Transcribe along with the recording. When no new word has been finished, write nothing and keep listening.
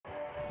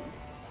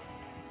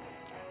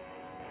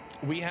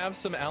we have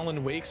some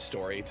Alan Wake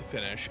story to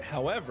finish.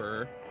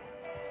 However,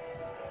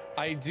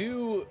 I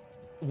do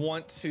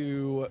want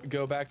to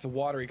go back to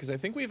Watery because I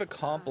think we've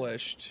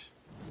accomplished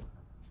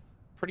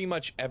pretty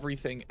much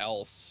everything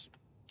else.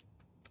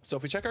 So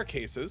if we check our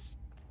cases,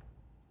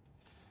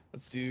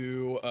 let's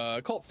do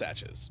cult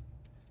stashes.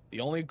 The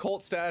only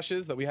cult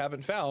stashes that we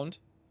haven't found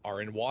are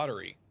in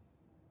Watery.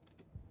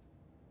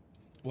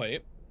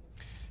 Wait.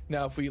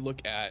 Now if we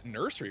look at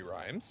nursery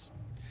rhymes,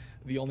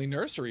 the only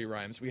nursery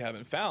rhymes we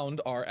haven't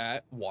found are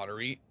at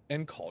Watery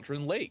and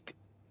Cauldron Lake.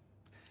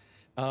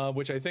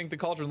 Which I think the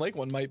Cauldron Lake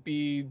one might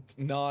be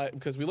not,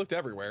 because we looked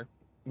everywhere.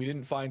 We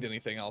didn't find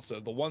anything else, so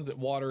the ones at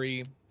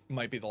Watery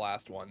might be the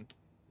last one.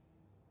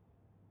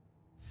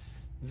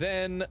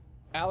 Then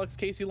Alex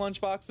Casey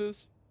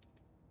lunchboxes.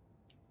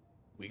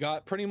 We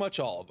got pretty much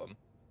all of them.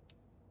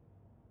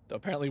 Though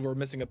apparently we're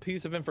missing a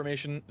piece of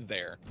information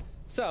there.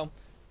 So,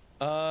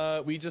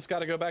 we just got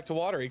to go back to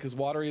Watery because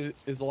Watery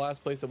is the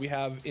last place that we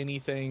have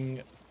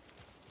anything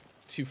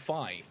to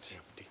find.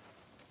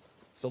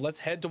 So let's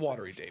head to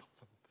Watery, Dave.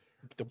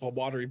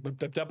 Watery, what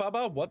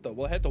the?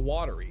 We'll head to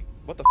Watery.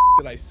 What the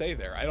f did I say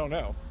there? I don't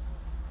know.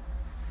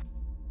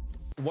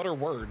 What are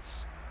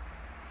words?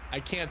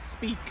 I can't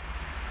speak.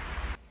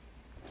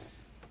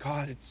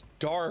 God, it's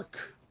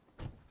dark.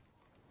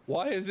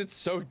 Why is it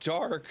so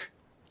dark?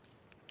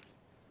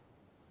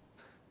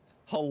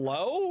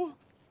 Hello?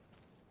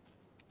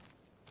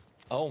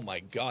 Oh my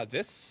God,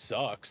 this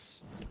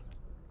sucks.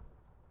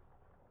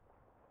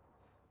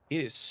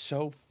 It is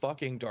so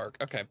fucking dark.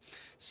 Okay,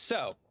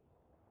 so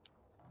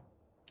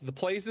the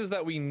places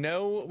that we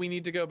know we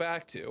need to go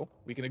back to,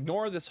 we can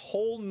ignore this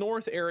whole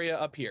north area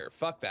up here.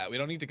 Fuck that, we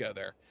don't need to go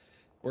there.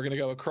 We're gonna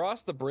go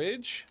across the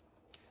bridge.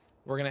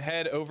 We're gonna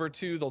head over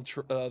to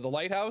the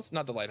lighthouse,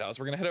 not the lighthouse.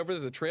 We're gonna head over to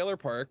the trailer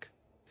park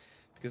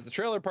because the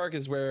trailer park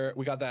is where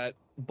we got that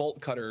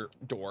bolt cutter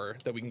door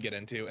that we can get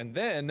into. And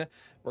then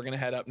we're gonna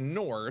head up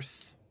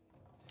north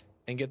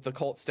and get the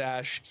cult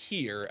stash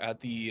here at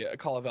the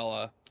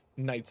Calavella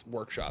Knights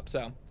Workshop.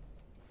 So,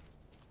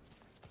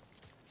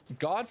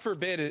 God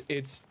forbid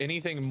it's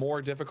anything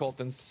more difficult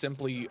than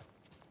simply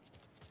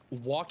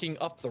walking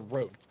up the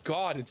road.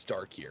 God, it's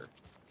dark here.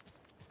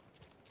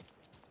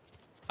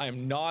 I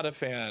am not a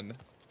fan.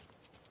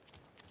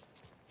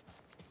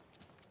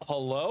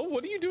 Hello?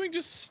 What are you doing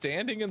just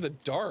standing in the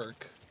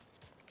dark?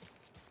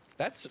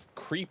 That's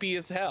creepy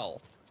as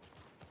hell.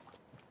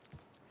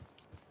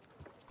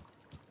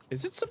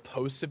 Is it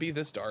supposed to be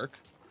this dark?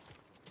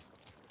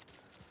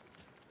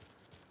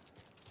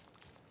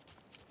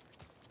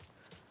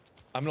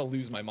 I'm gonna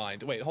lose my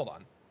mind. Wait, hold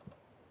on.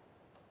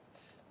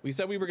 We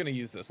said we were gonna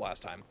use this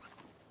last time.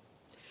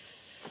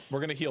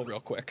 We're gonna heal real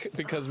quick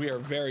because we are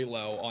very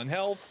low on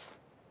health.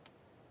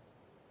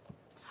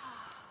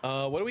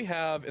 What do we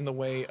have in the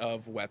way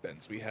of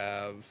weapons? We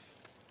have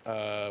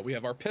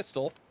our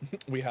pistol.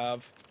 We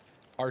have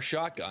our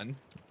shotgun.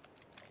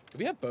 Do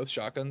we have both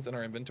shotguns in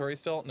our inventory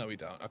still? No, we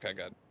don't. Okay,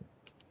 good.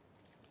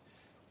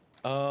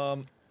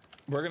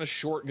 We're gonna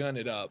shotgun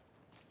it up.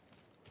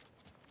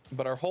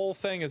 But our whole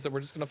thing is that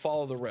we're just gonna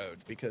follow the road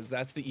because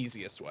that's the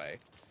easiest way.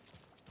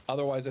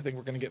 Otherwise, I think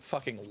we're gonna get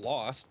fucking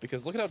lost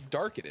because look at how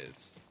dark it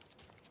is.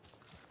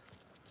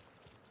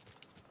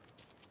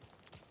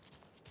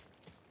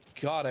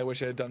 God, I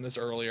wish I had done this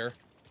earlier.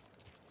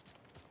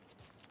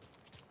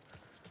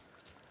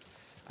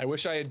 I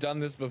wish I had done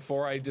this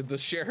before I did the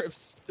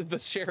sheriff's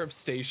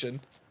station.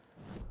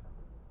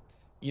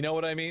 You know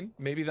what I mean?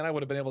 Maybe then I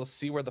would have been able to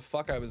see where the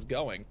fuck I was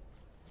going.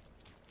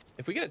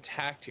 If we get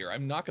attacked here,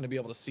 I'm not going to be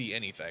able to see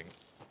anything.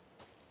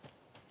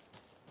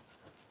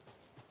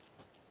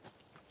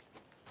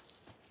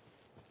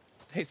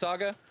 Hey,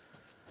 Saga.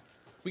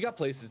 We got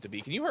places to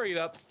be. Can you hurry it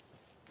up?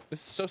 This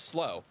is so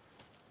slow.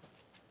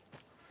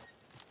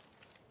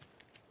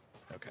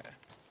 Okay.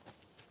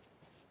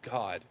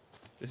 God,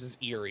 this is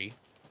eerie.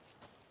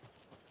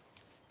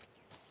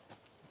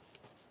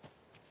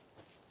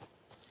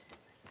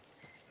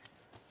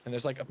 And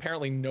there's like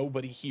apparently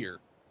nobody here.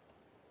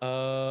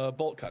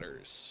 Bolt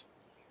cutters.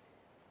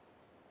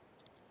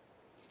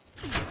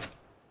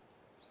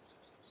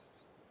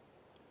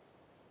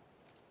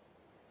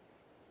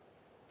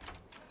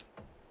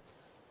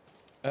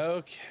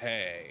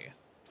 Okay.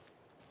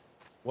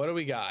 What do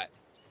we got?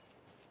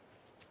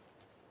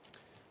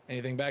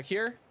 Anything back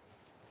here?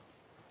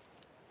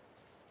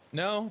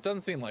 No,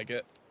 doesn't seem like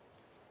it.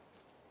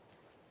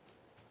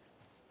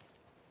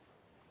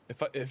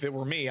 If it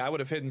were me, I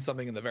would have hidden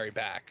something in the very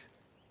back.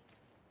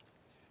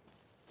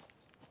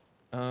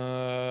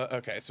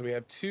 Okay, so we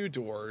have two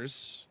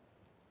doors.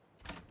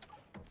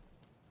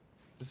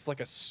 This is like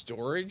a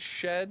storage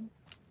shed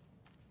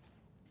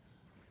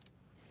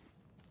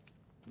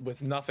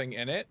with nothing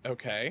in it.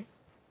 Okay.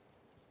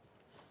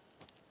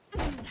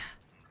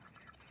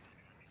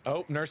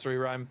 Oh, nursery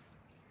rhyme.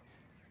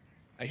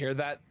 I hear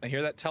that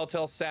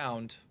telltale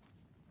sound.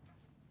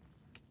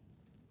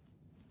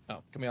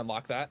 Oh, can we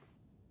unlock that?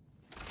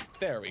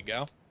 There we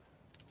go.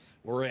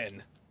 We're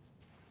in.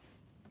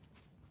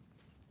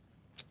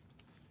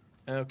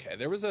 Okay,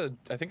 there was I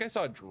think I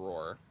saw a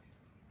drawer.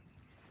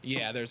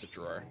 Yeah, there's a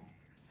drawer.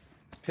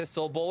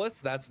 Pistol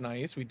bullets, that's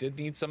nice. We did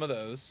need some of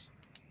those.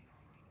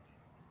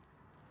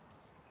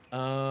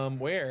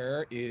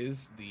 Where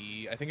is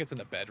the... I think it's in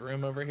the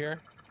bedroom over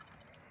here.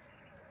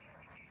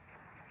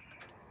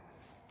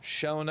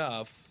 Show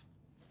enough.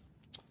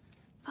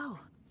 Oh,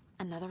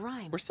 another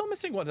rhyme. We're still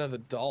missing one of the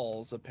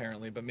dolls,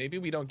 apparently, but maybe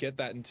we don't get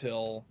that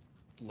until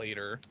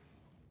later.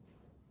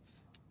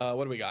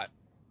 What do we got?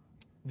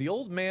 The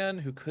old man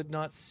who could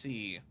not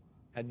see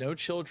had no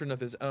children of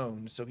his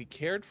own, so he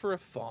cared for a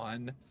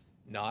fawn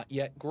not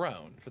yet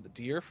grown, for the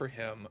deer for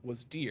him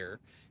was dear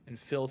and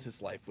filled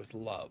his life with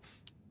love.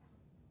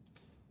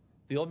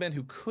 The old man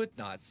who could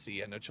not see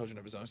had no children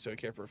of his own, so he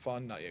cared for a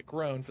fawn not yet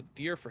grown, for the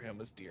deer for him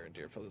was dear and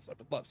deer filled his life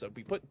with love. So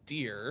we put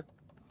deer.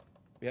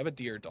 We have a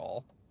deer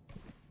doll.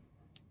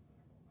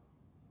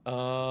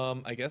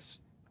 I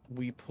guess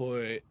we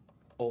put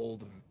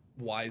old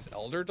wise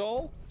elder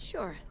doll.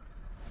 Sure.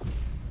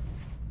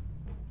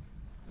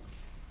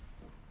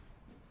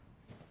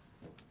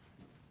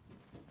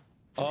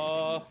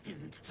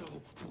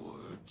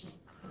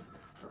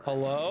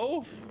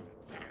 Hello?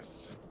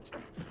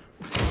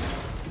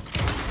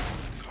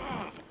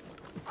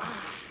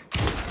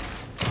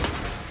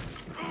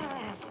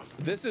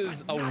 This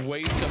is a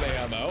waste of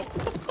ammo.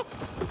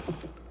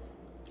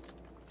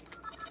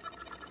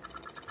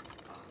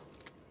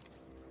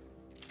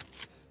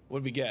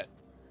 What'd we get?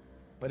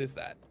 What is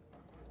that?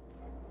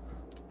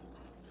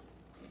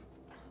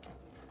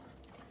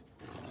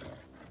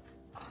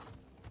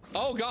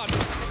 Oh God!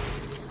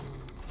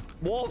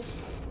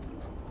 Wolf!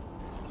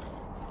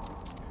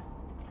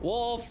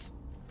 Wolf!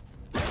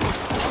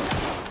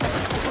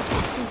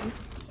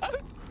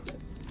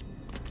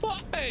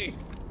 Why?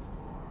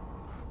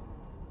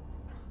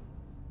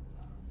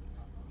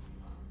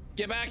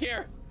 Get back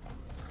here!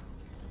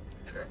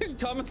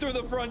 Coming through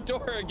the front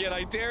door again,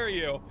 I dare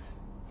you!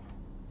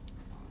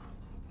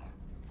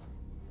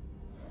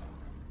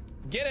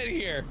 Get in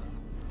here!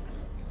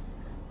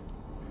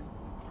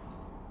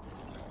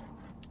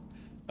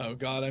 Oh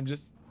God, I'm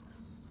just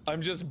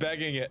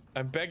begging it.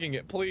 I'm begging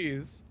it,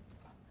 please.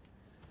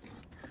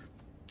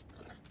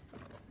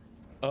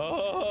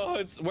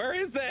 Oh, where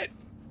is it?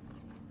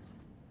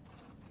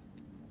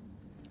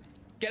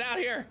 Get out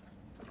here.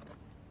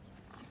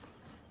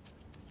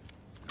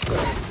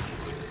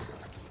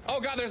 Oh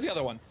God, there's the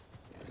other one.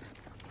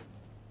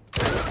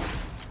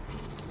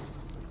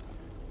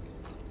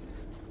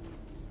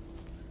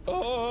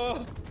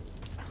 Oh.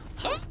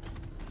 Ah.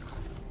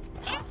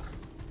 Ah.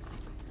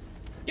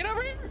 Get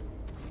over here.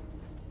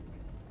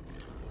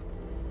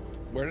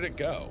 Where did it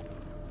go?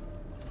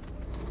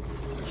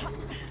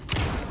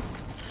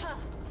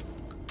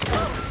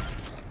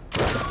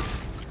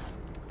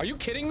 Are you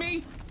kidding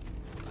me?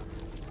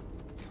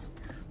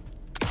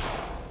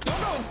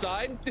 Don't go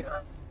inside.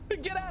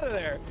 Get out of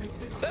there.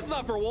 That's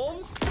not for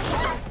wolves.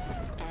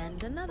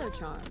 And another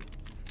charm.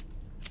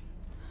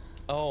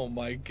 Oh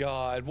my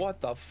God,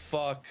 what the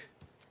fuck?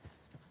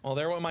 Well,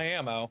 there went my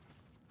ammo.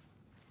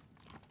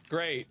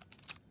 Great.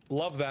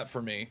 Love that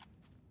for me.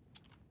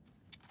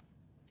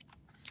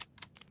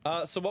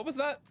 So what was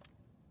that?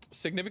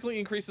 Significantly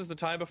increases the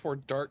time before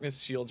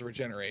darkness shields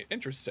regenerate.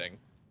 Interesting.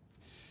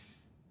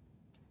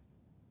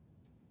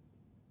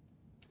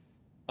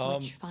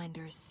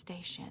 Witchfinder's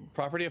Station.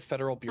 Property of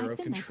Federal Bureau of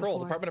Control.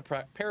 Department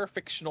of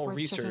Parafictional Worth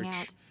checking Research.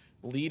 out.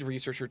 Lead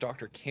researcher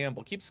Dr.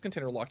 Campbell. Keeps this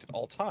container locked at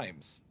all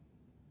times.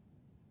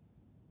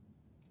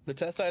 The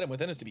test item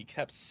within is to be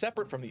kept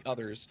separate from the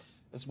others,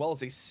 as well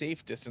as a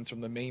safe distance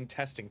from the main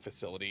testing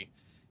facility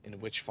in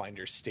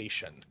Witchfinder's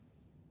Station.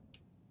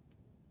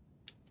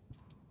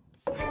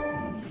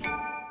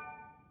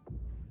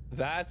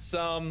 That's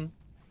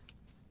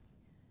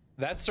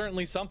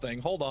certainly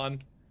something. Hold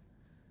on.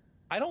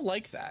 I don't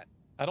like that.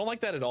 I don't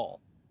like that at all.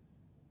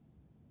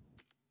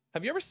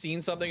 Have you ever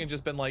seen something and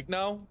just been like,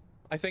 no,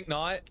 I think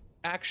not,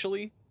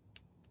 actually?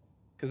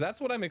 Because that's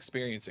what I'm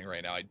experiencing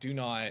right now. I do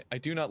not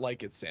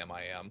like it, Sam.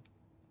 I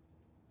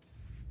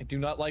do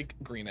not like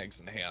green eggs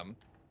and ham.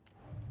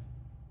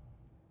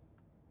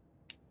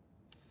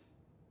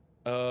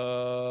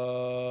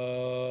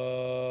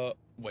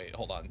 Wait,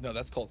 hold on. No,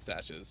 that's called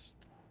stashes.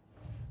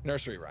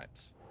 Nursery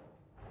rhymes.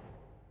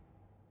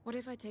 What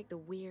if I take the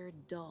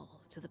weird doll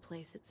to the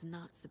place it's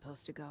not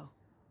supposed to go?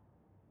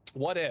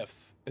 What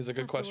if is a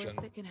good question. That's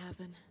the worst that can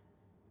happen.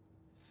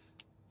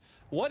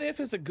 What if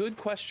is a good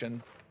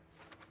question.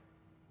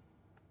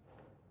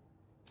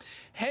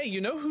 Hey,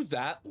 you know who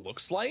that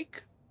looks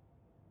like?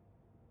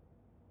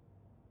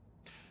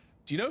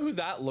 Do you know who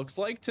that looks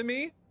like to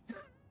me?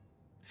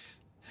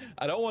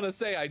 I don't want to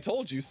say I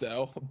told you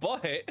so,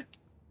 but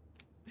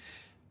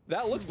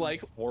that looks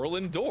like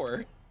Orland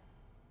Door.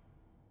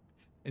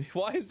 And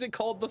why is it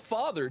called the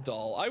father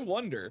doll? I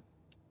wonder.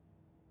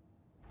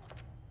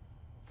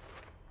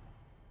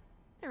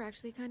 They're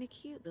actually kind of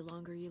cute the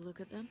longer you look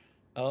at them.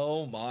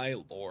 Oh my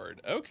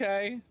lord.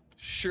 Okay,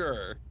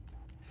 sure.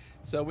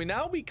 So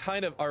we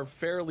kind of are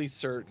fairly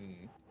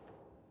certain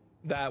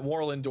that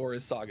Warlindor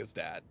is Saga's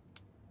dad.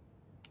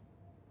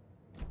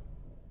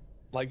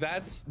 Like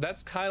that's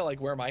kind of like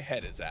where my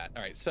head is at.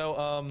 All right, so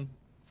all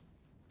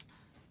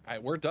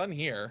right, we're done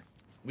here.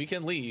 We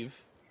can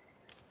leave.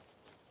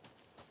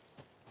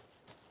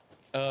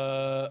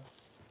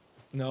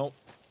 No.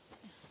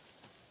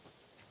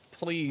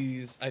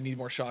 Please, I need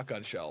more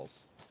shotgun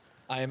shells.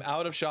 I am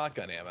out of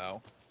shotgun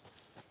ammo.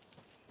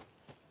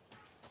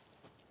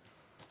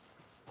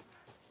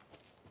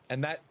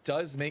 And that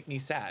does make me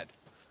sad.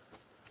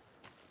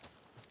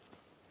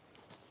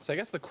 So I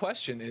guess the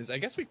question is, I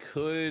guess we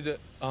could,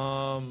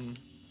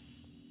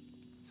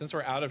 since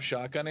we're out of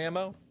shotgun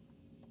ammo,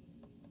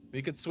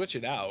 we could switch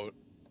it out.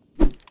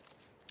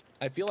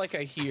 I feel like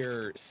I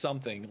hear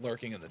something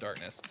lurking in the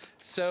darkness.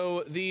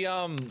 So the,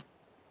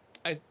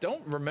 I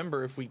don't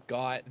remember if we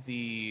got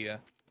the,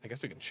 I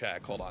guess we can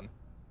check, hold on.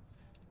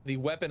 The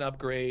weapon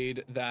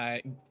upgrade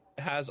that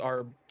has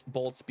our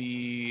bolts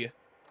be,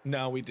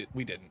 no, we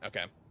didn't,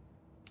 okay.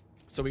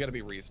 So we gotta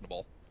be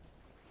reasonable.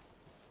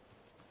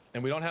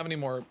 And we don't have any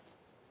more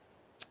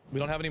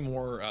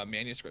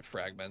manuscript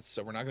fragments,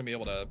 so we're not gonna be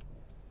able to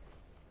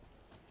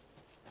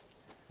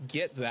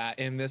get that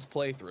in this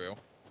playthrough.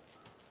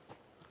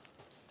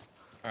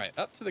 All right,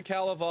 up to the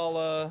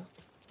Kalevala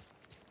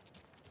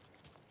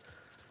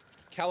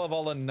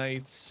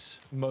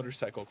Knights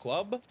Motorcycle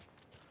Club.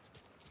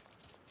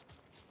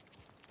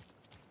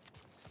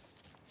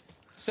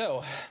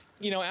 So,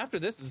 you know, after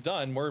this is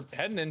done, we're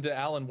heading into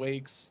Alan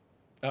Wake's.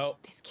 Oh,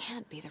 This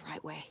can't be the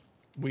right way.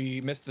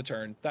 we missed the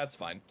turn. That's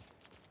fine.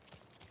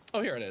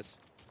 Oh, here it is.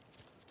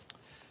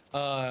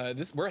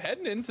 We're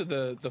heading into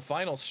the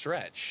final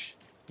stretch,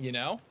 you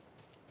know?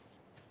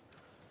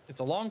 It's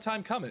a long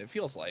time coming, it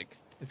feels like.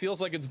 It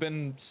feels like it's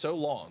been so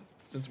long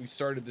since we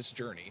started this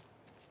journey.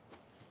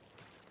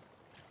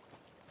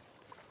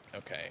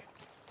 Okay.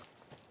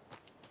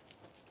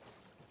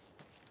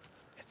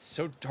 It's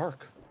so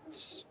dark.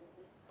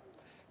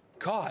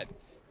 God,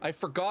 I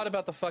forgot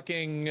about the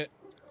fucking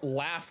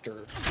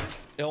laughter.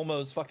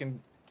 Ilmo's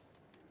fucking...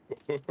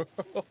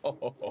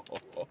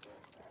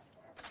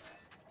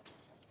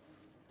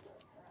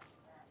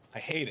 I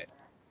hate it.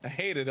 I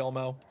hate it, Ilmo.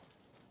 All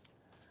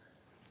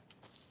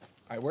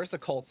right, where's the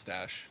cult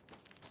stash?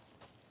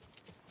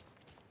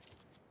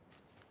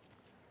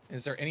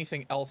 Is there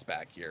anything else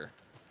back here?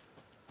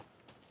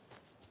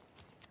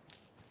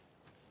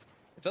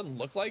 It doesn't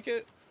look like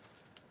it.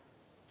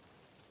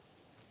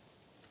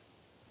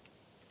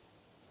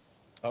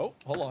 Oh,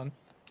 hold on.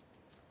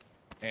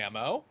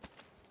 Ammo.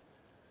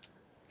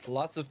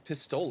 Lots of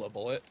pistola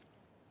bullet.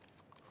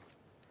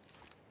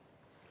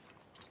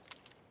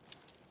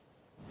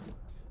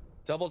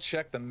 Double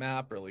check the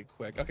map really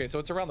quick. Okay, so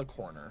it's around the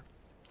corner.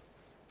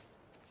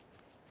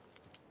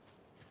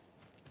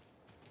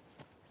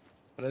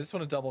 But I just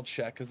want to double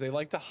check because they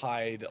like to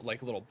hide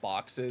like little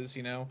boxes,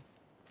 you know?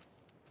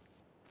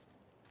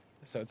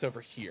 So it's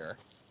over here.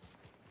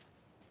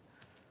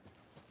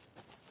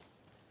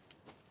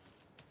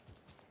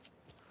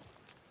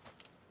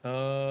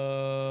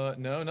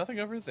 No, nothing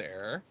over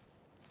there.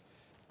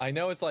 I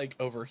know it's like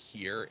over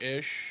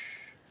here-ish.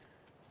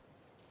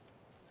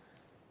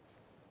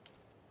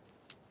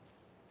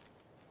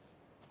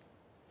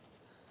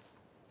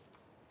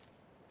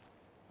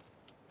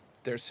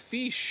 There's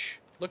fish.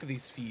 Look at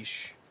these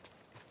fish.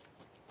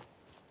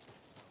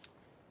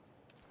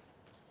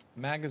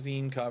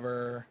 Magazine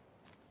cover.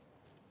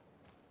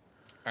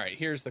 All right,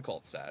 here's the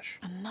cult stash.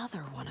 Another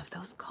one of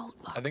those cult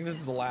boxes. I think this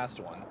is the last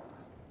one.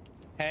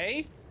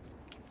 Hey?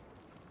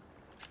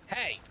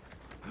 Hey!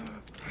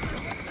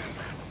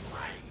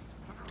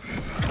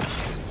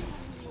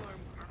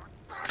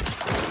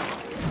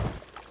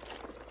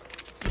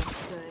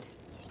 Good.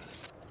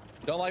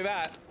 Don't like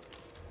that.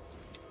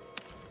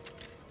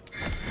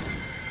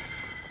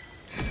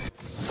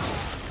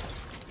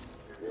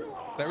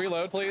 Can I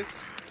reload,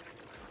 please?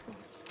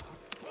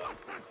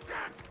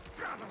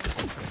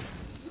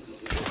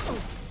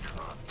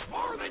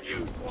 More than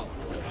usual.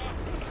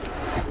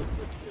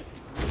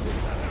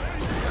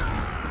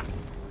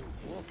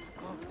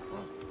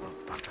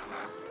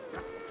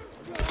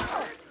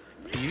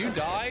 You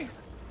die?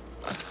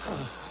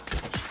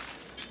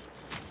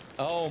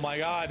 Oh my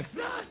god.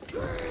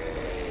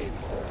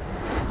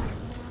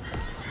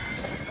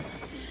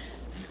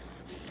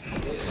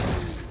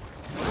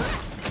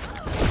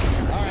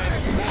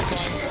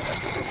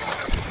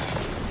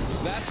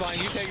 That's fine.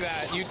 You take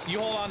that. You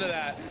hold on to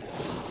that.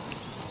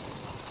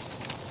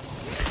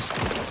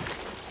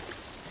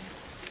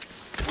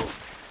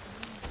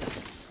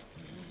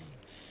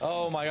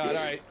 Oh my god.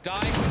 All right.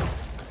 Die.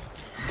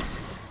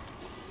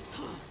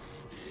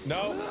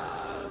 No.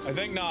 I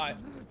think not.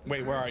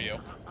 Wait, where are you?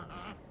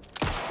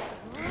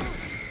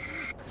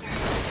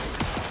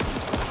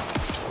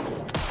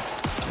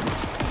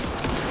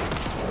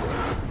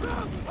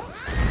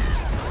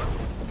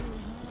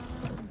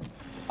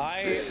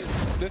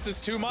 This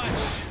is too much.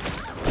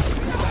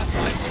 That's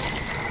fine.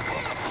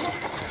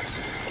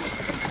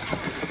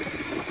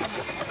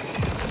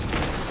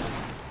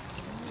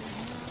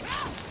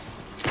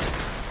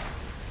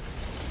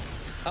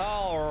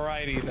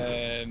 Alrighty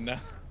then.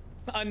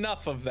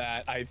 Enough of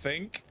that, I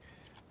think.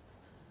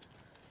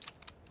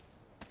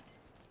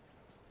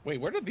 Wait,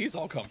 where did these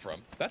all come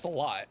from? That's a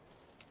lot.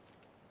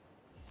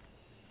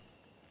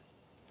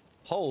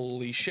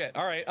 Holy shit.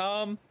 All right,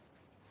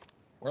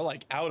 we're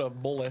like out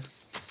of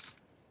bullets.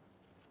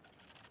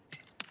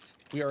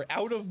 We are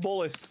out of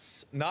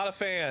bullets. Not a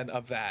fan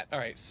of that. All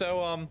right,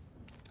 so,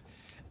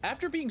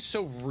 after being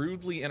so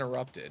rudely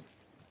interrupted,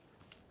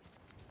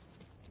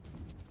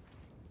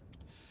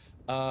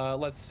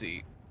 let's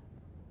see.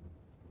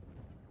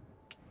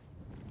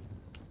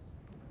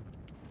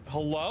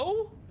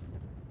 Hello?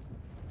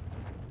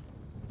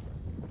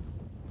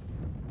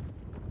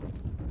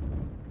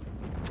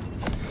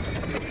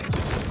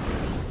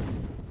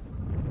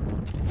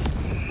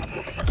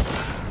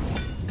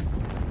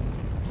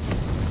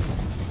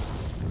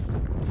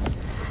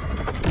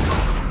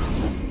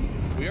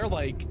 We are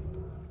like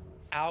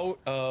out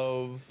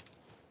of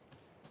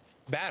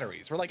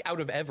batteries. We're like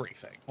out of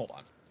everything. Hold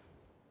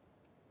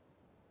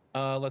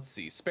on. Let's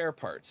see. Spare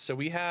parts. So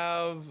we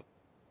have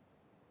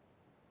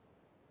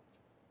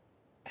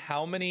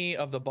how many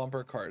of the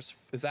bumper cars?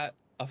 Is that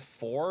a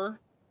 4?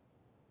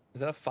 Is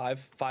that a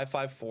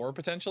 554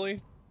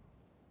 potentially?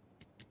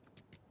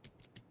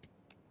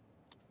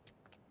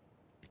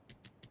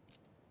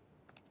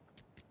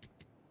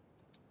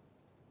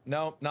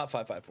 No, not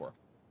 554.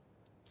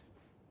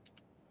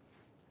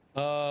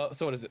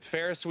 So what is it?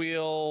 Ferris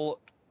wheel,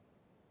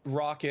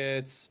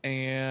 rockets,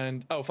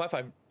 and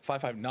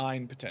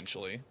 559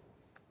 potentially.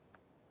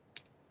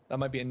 That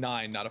might be a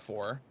 9, not a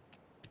 4.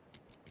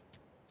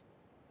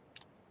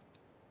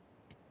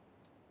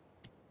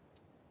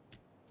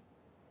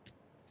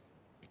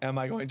 Am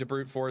I going to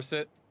brute force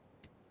it?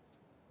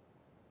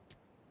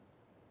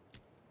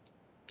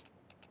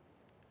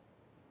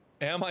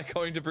 Am I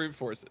going to brute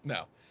force it?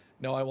 No.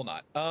 No, I will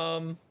not.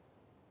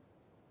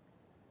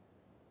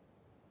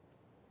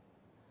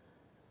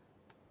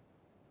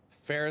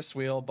 Ferris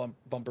wheel,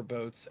 bumper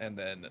boats, and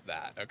then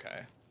that.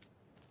 Okay.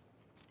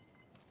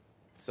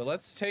 So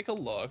let's take a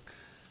look.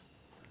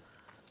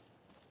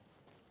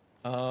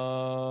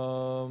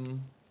 I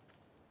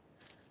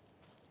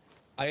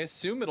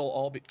assume it'll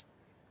all be...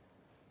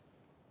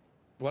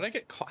 What did I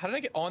get caught? How did I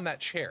get on that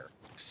chair?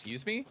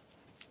 Excuse me?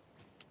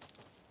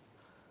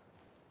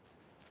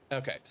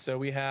 Okay, so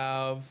we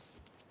have...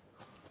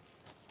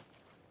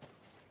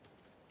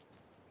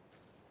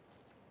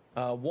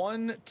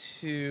 1,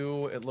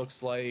 2, it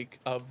looks like,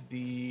 of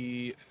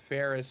the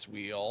Ferris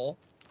wheel.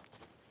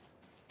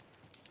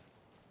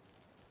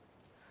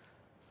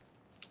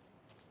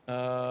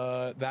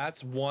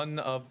 That's 1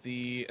 of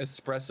the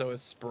Espresso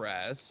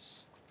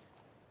Express.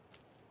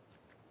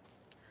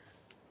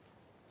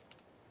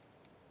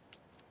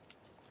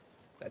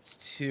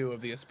 That's 2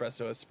 of the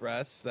Espresso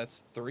Express.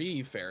 That's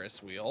 3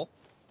 Ferris wheel.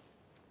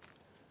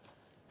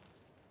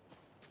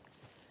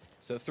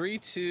 So 3,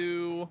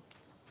 2...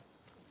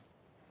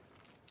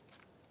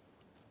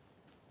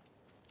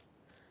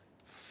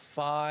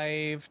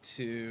 5,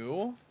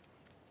 2.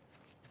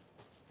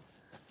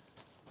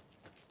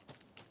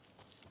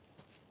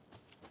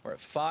 We're at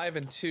 5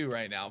 and 2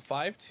 right now.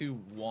 5, 2,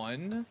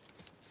 1.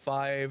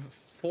 5,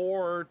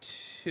 4,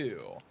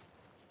 2.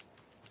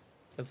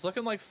 It's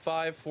looking like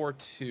 5, 4,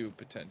 2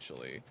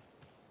 potentially.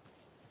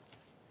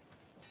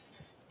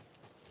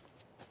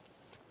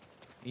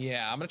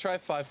 Yeah, I'm gonna try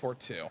 5, 4,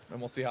 2, and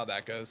we'll see how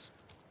that goes.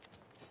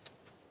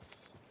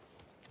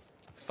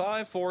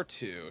 5, 4,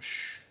 2,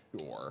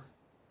 sure.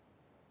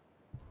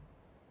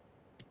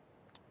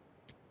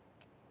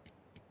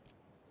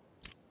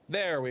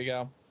 There we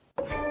go.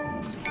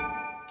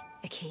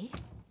 A key?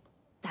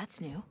 That's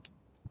new.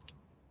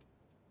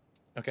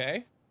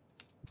 Okay.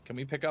 Can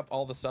we pick up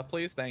all the stuff,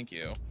 please? Thank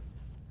you.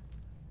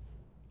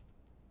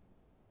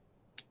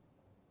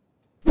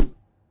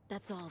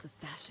 That's all the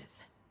stashes.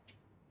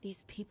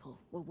 These people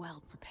were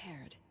well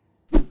prepared.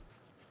 All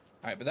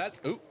right, but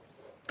that's... Ooh.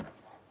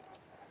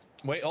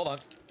 Wait, hold on.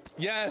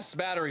 Yes,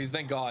 batteries,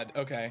 thank God.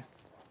 Okay.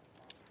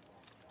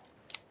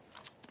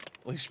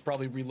 We should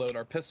probably reload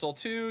our pistol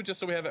too, just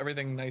so we have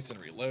everything nice and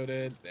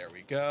reloaded. There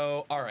we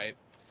go. All right.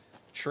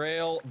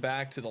 Trail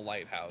back to the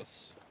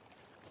lighthouse.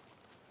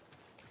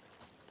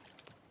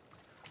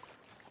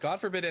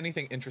 God forbid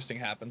anything interesting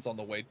happens on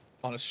the way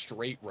on a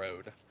straight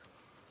road.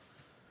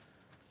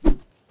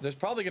 There's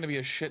probably going to be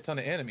a shit ton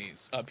of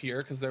enemies up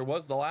here because there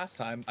was the last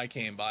time I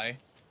came by.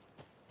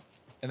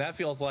 And that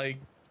feels like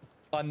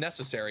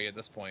unnecessary at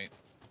this point.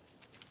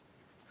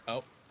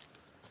 Oh.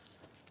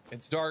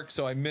 It's dark,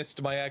 so I missed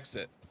my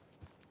exit.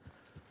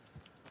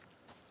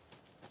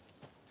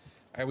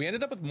 All right, we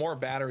ended up with more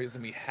batteries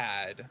than we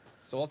had,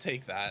 so I'll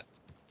take that.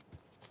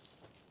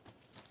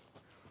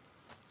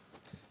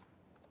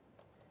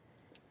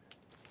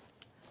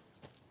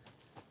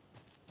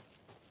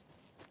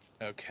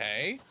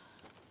 Okay.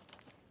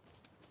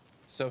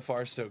 So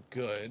far, so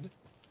good.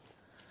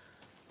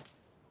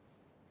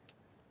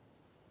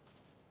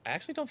 I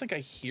actually don't think I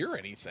hear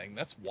anything.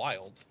 That's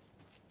wild.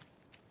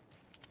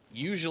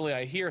 Usually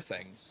I hear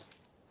things.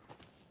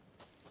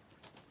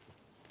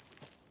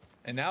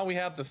 And now we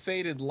have the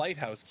faded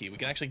lighthouse key. We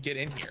can actually get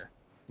in here.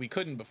 We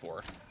couldn't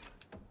before.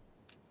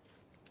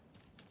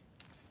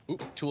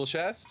 Oop, tool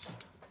chest.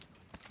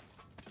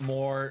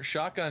 More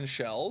shotgun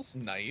shells.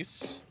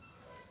 Nice.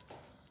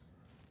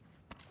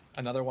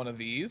 Another one of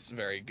these.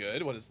 Very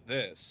good. What is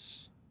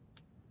this?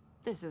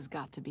 This has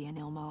got to be an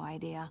Ilmo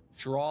idea.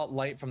 Draw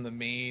light from the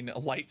main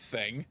light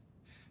thing.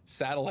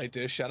 Satellite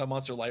dish. Shadow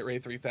Monster Light Ray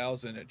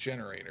 3000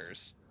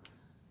 generators.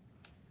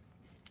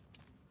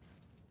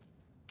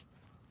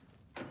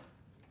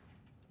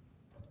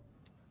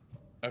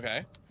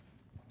 Okay.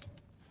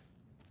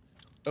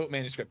 Oh,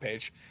 manuscript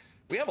page.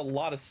 We have a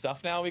lot of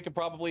stuff now we could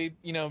probably,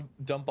 you know,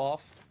 dump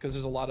off because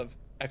there's a lot of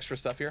extra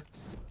stuff here.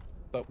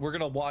 But we're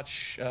gonna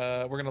watch,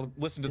 we're gonna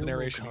listen to the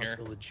narration here.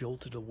 Ilmo had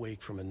jolted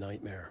awake from a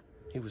nightmare.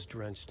 He was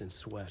drenched in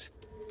sweat.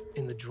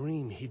 In the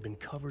dream, he'd been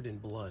covered in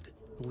blood,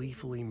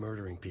 gleefully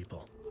murdering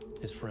people,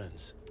 his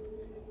friends.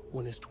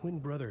 When his twin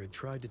brother had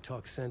tried to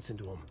talk sense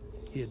into him,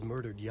 he had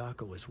murdered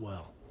Yako as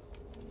well.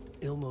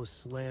 Ilmo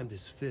slammed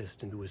his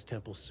fist into his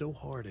temple so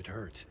hard it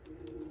hurt.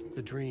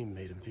 The dream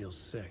made him feel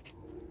sick.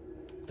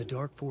 The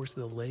dark force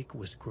of the lake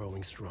was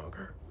growing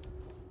stronger.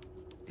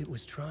 It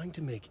was trying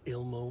to make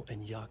Ilmo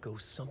and Yako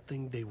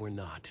something they were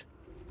not.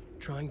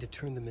 Trying to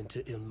turn them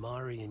into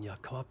Ilmari and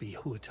Yakopi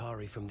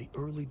Huatari from the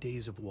early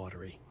days of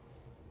Watery.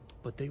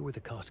 But they were the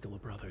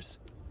Koskela brothers.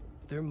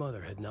 Their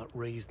mother had not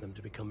raised them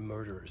to become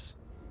murderers.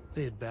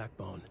 They had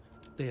backbone.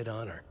 They had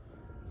honor.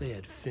 They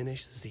had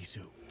Finnish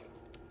Sisu.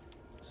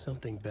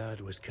 Something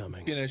bad was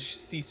coming. Finnish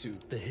Sisu.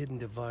 The hidden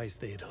device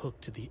they had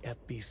hooked to the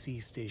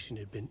FBC station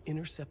had been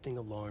intercepting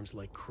alarms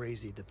like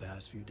crazy the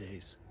past few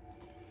days.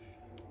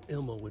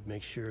 Ilmo would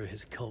make sure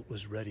his cult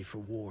was ready for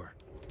war.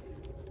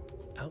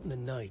 Out in the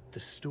night, the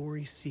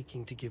story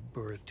seeking to give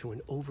birth to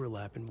an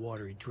overlap in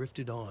Watery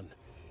drifted on,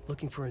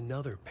 looking for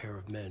another pair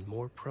of men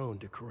more prone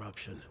to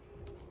corruption.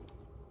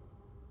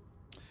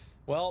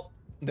 Well,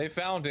 they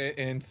found it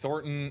in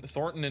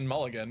Thornton and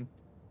Mulligan.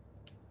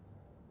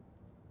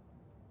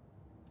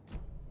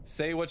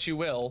 Say what you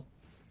will.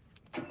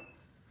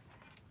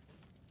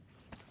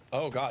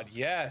 Oh god,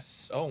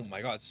 yes. Oh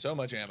my god, so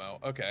much ammo.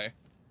 Okay.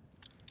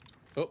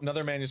 Oh,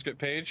 another manuscript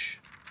page.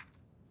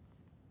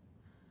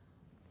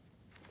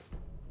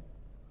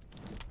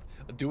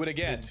 Do it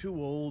again. They're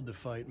too old to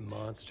fight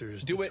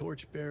monsters. Do the it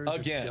torchbearers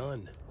again. are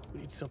done.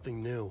 We need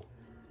something new.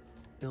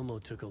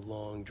 Ilmo took a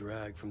long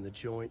drag from the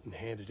joint and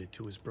handed it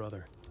to his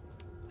brother.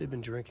 They'd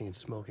been drinking and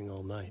smoking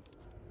all night.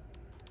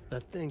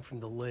 That thing from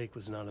the lake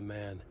was not a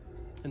man,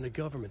 and the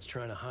government's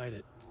trying to hide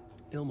it.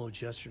 Ilmo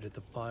gestured at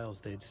the files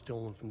they had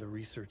stolen from the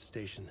research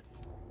station.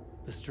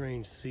 The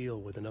strange seal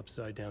with an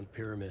upside-down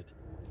pyramid.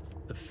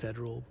 The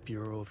Federal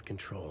Bureau of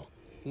Control.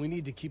 We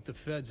need to keep the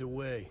feds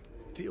away.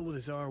 Deal with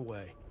this our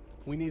way.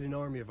 We need an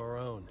army of our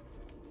own.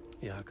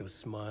 Yako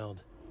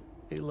smiled.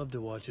 He loved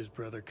to watch his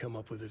brother come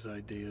up with his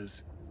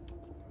ideas.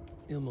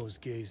 Ilmo's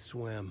gaze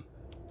swam.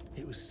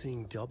 It was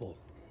seeing double.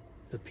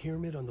 The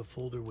pyramid on the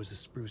folder was a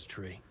spruce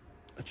tree.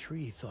 A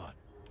tree, he thought.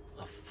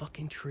 A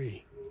fucking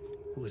tree.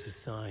 It was a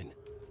sign.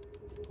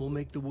 We'll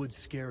make the woods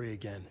scary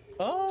again.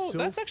 Oh, So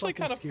that's actually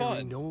fucking kind of scary,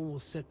 fun. No one will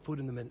set foot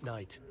in them at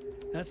night.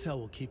 That's how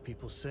we'll keep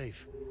people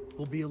safe.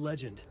 We'll be a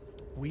legend.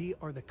 We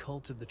are the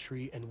cult of the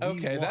tree, and we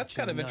Okay, that's watch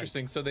kind at of night.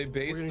 interesting. So they We're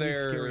base gonna need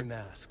scary their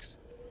masks.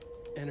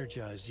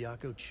 Energized,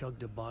 Yako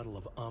chugged a bottle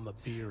of Ama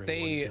beer in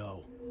They- one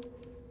go.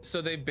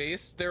 so they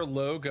based their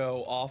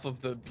logo off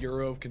of the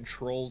Bureau of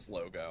Control's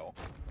logo.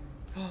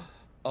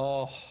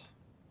 Oh.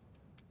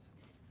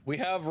 We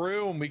have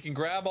room. We can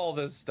grab all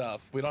this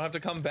stuff. We don't have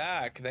to come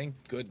back. Thank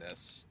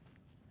goodness.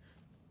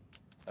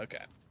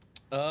 Okay.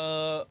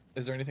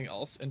 Is there anything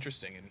else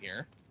interesting in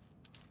here?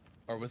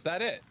 Or was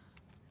that it?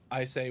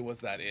 I say,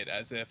 was that it?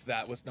 As if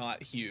that was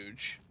not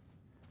huge.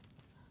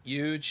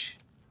 Huge.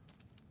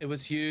 It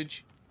was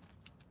huge.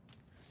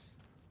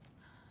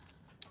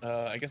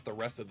 I guess the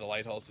rest of the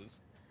lighthouses.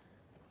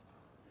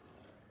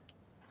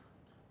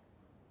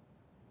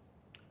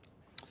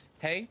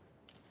 Hey?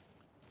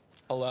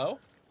 Hello?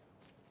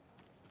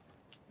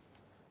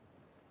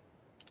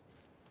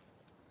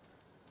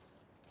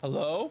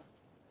 Hello?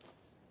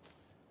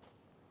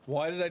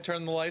 Why did I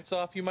turn the lights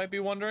off, you might be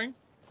wondering?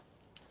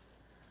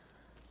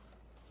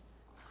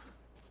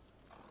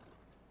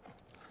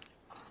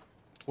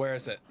 Where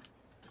is it?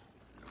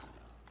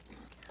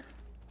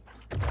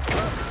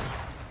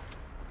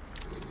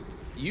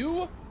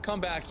 You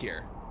come back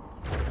here.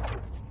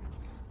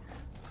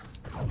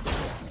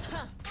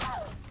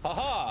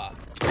 Haha!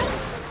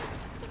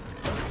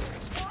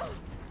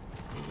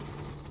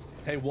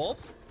 Hey,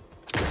 wolf?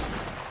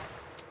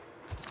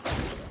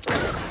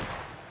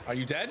 Are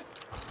you dead?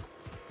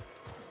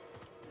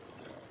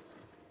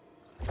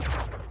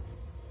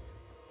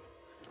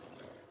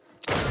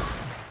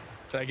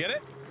 Did I get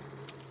it?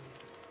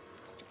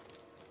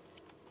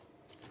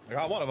 I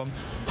got one of them.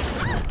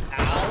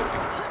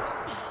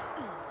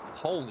 Ow.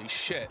 Holy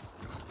shit.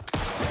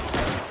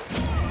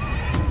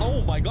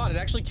 Oh my god, it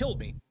actually killed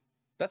me.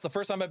 That's the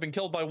first time I've been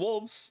killed by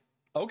wolves.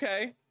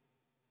 Okay.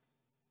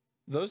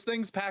 Those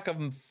things pack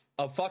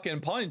a fucking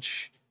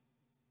punch.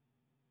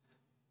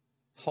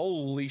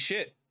 Holy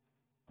shit.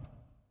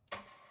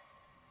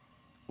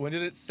 When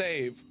did it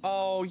save?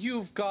 Oh,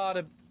 you've got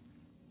to...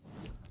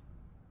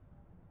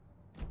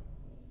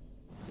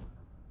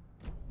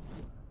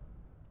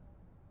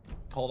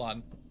 Hold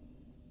on.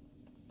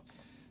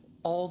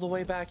 All the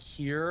way back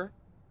here?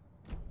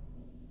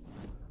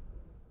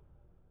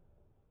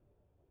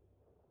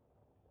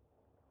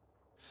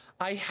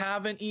 I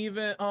haven't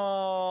even... Oh,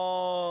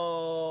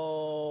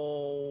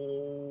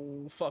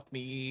 fuck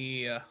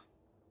me.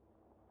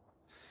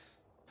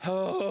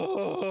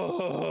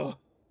 Oh.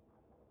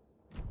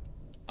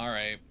 All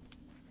right.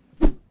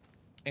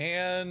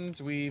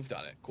 And we've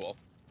done it. Cool.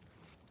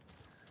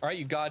 All right,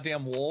 you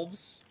goddamn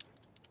wolves.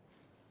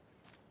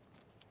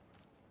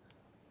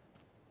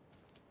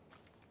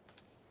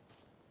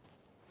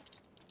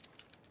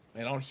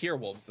 I don't hear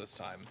wolves this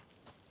time.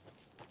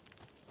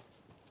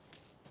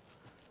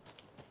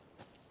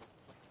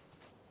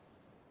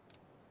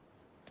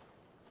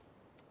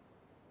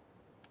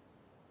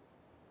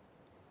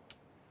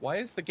 Why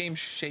is the game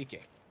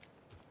shaking?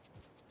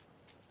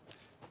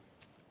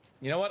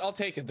 You know what? I'll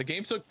take it. The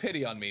game took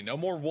pity on me. No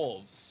more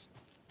wolves.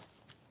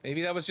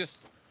 Maybe that was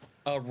just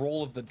a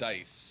roll of the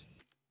dice.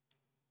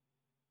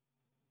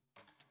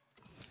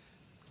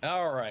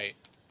 All right.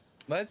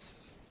 Let's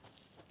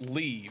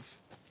leave.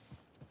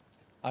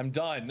 I'm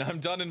done. I'm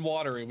done in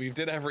Watery. We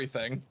did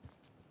everything.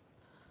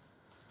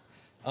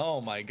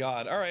 Oh my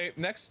god. All right.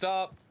 Next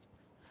stop.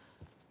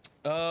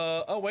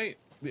 Oh wait.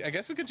 I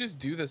guess we could just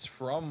do this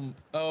from...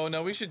 Oh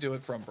no, we should do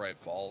it from Bright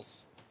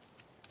Falls.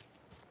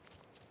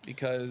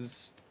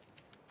 Because...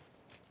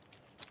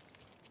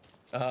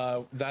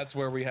 that's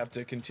where we have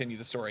to continue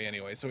the story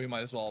anyway, so we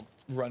might as well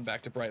run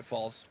back to Bright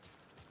Falls.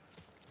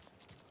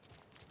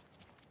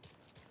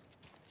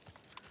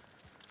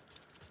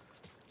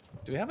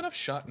 Do we have enough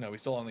shot? No, we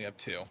still only have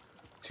two.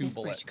 Two This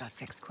bullets. bridge got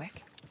fixed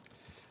quick.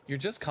 You're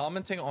just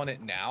commenting on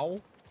it now?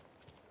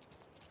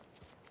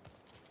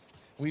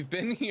 We've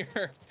been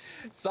here.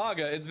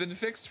 Saga, it's been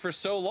fixed for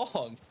so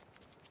long.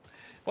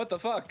 What the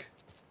fuck?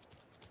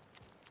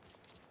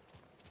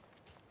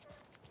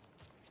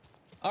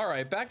 All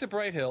right, back to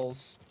Bright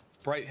Hills.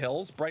 Bright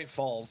Hills? Bright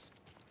Falls.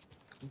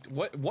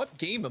 What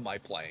game am I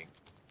playing?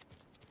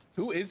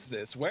 Who is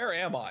this? Where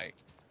am I?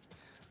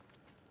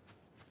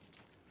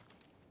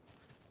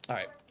 All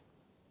right,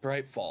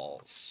 Bright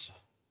Falls.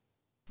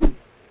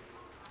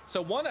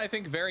 So one, I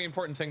think, very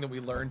important thing that we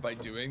learned by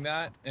doing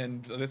that,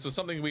 and this was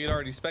something we had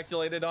already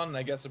speculated on, and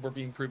I guess if we're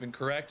being proven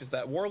correct, is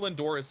that Warlin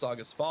Dor is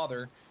Saga's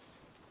father,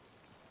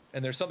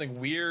 and there's something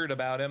weird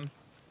about him.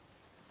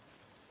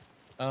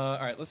 All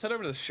right, let's head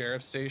over to the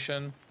sheriff's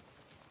station.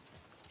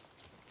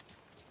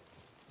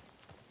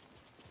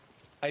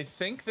 I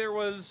think there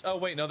was... Oh,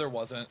 wait, no, there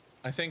wasn't.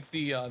 I think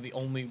the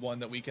only one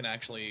that we can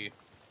actually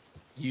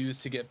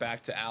use to get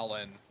back to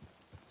Alan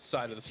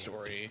side of the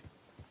story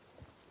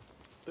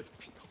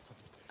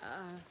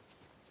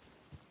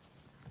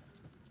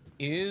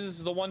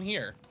is the one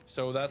here.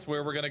 So that's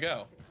where we're gonna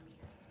go.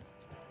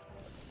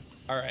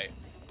 All right,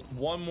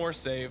 one more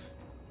save.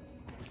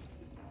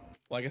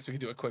 Well, I guess we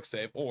could do a quick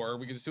save, or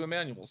we could just do a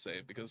manual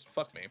save, because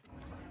fuck me.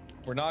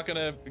 We're not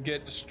gonna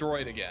get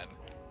destroyed again.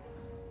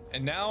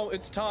 And now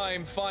it's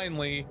time,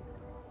 finally,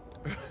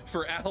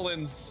 for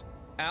Alan's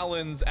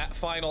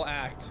final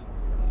act.